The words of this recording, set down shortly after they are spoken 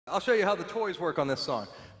I'll show you how the toys work on this song.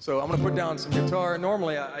 So I'm gonna put down some guitar.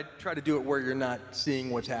 Normally I try to do it where you're not seeing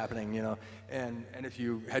what's happening, you know, and if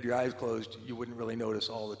you had your eyes closed, you wouldn't really notice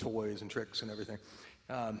all the toys and tricks and everything.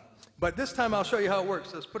 But this time I'll show you how it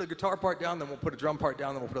works. Let's put a guitar part down, then we'll put a drum part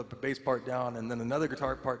down, then we'll put a bass part down, and then another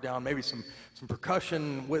guitar part down, maybe some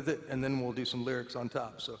percussion with it, and then we'll do some lyrics on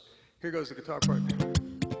top. So here goes the guitar part.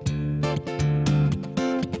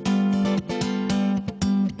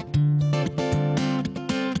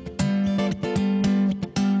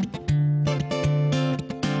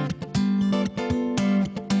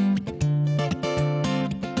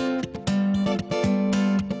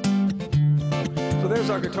 There's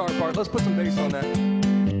our guitar part. Let's put some bass on that.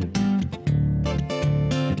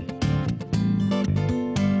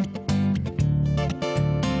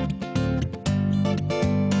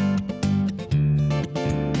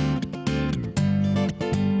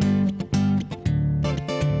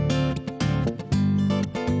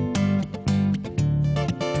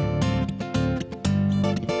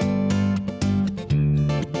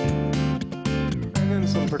 And then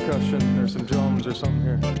some percussion or some drums or something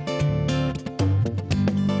here.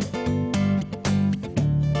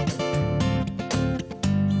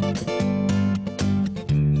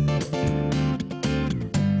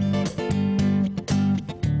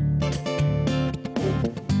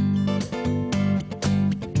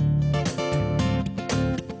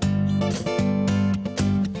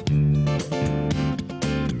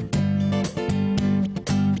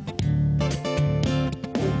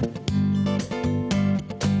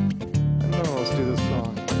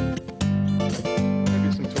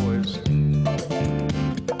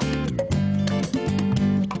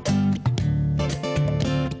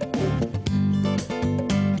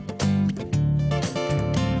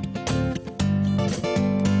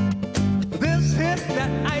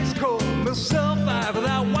 Survive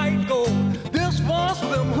without white gold. This one's for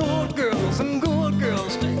them hood girls and good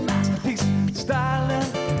girls. Masterpiece, styling,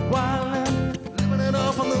 wildin', living it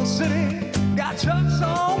up in the city. Got Chuck's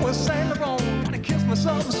on with Saint Laurent. Gotta kiss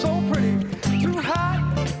myself, it's so pretty. Too hot,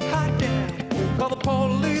 hot damn. Call the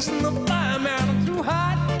police and the fireman. I'm too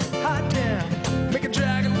hot, hot damn. Make a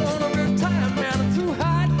dragon wanna retire, man. I'm too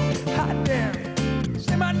hot, hot damn.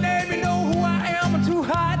 Say my name, you know who I am. I'm too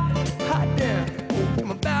hot, hot damn.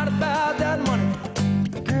 I'm about that money.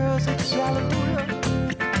 Girls, it's hallelujah.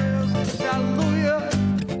 Girls, it's hallelujah.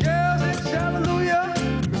 Girls, it's hallelujah.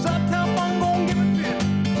 'Cause Uptown Funk gon' give it to you.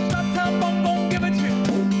 'Cause Uptown Funk gon' give it to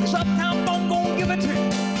you. 'Cause Uptown Funk gon' give it to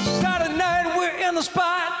you. Saturday night, we're in the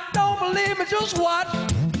spot. Don't believe me, just watch.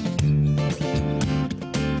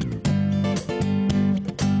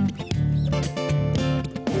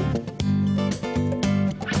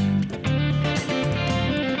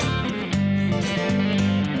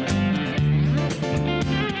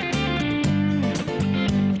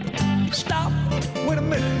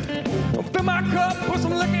 Fill my cup, put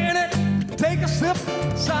some liquor in it. Take a sip,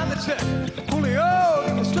 sign the check. Julio,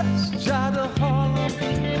 give me stretch. Shout to Harlem,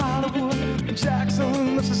 Hollywood,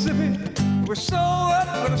 Jackson, Mississippi. We're so up,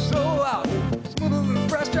 we're so out. Smoother than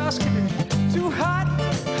fresh dry skippy. Too hot,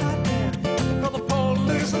 hot damn. Call the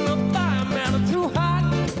police and the fireman. I'm too hot,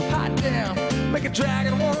 hot damn. Make a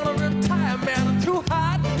dragon wanna retire, man. I'm too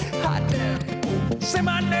hot, hot damn. Say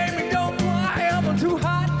my name, you know who I am. I'm too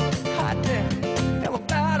hot, hot damn.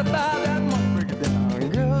 About that money, break it down.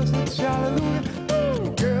 Girls, it's hallelujah.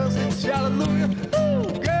 Ooh, girls, it's hallelujah. Ooh,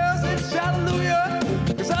 girls, it's hallelujah.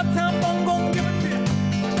 'Cause Uptown Funk gon' give it to you.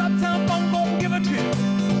 'Cause Uptown Funk gon' give it to you.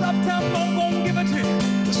 'Cause Uptown Funk gon' give it to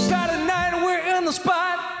you. Saturday night, we're in the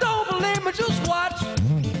spot. Don't believe me, just watch.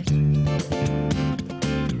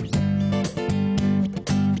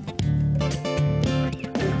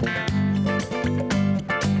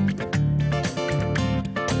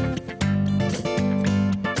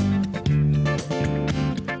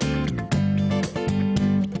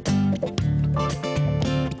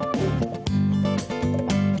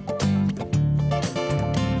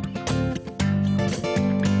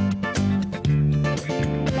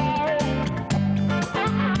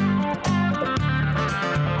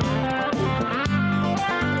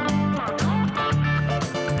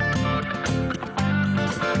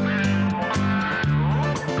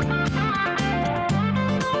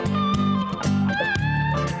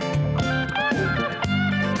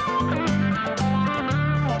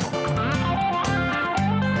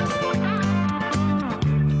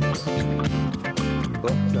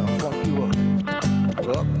 Uptown funk you up.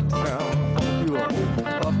 Uptown funk you up.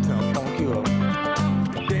 Uptown funk you up.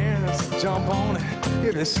 Dance, jump on it.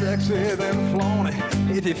 If it's sexy, then flaunt it.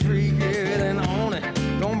 If you're freaky, then own it.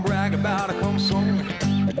 Don't brag about it, come show me.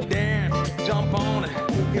 Dance, jump on it.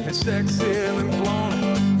 If it's sexy, then flaunt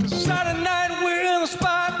it.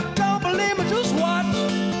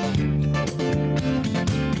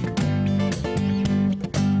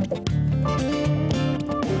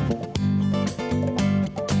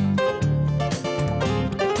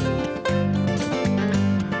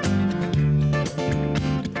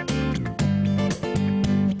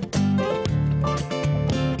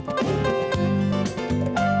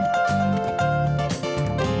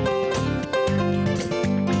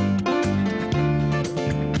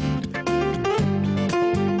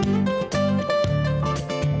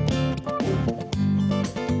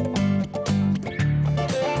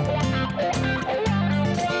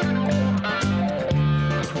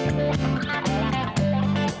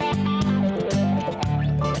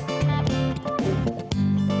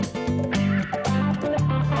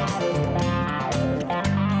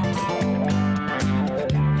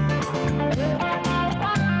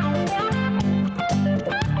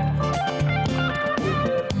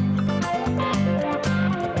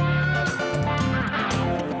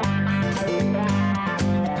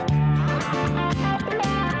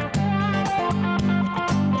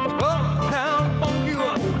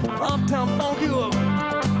 you up.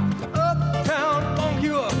 Uptown funk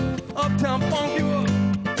you up. Uptown funk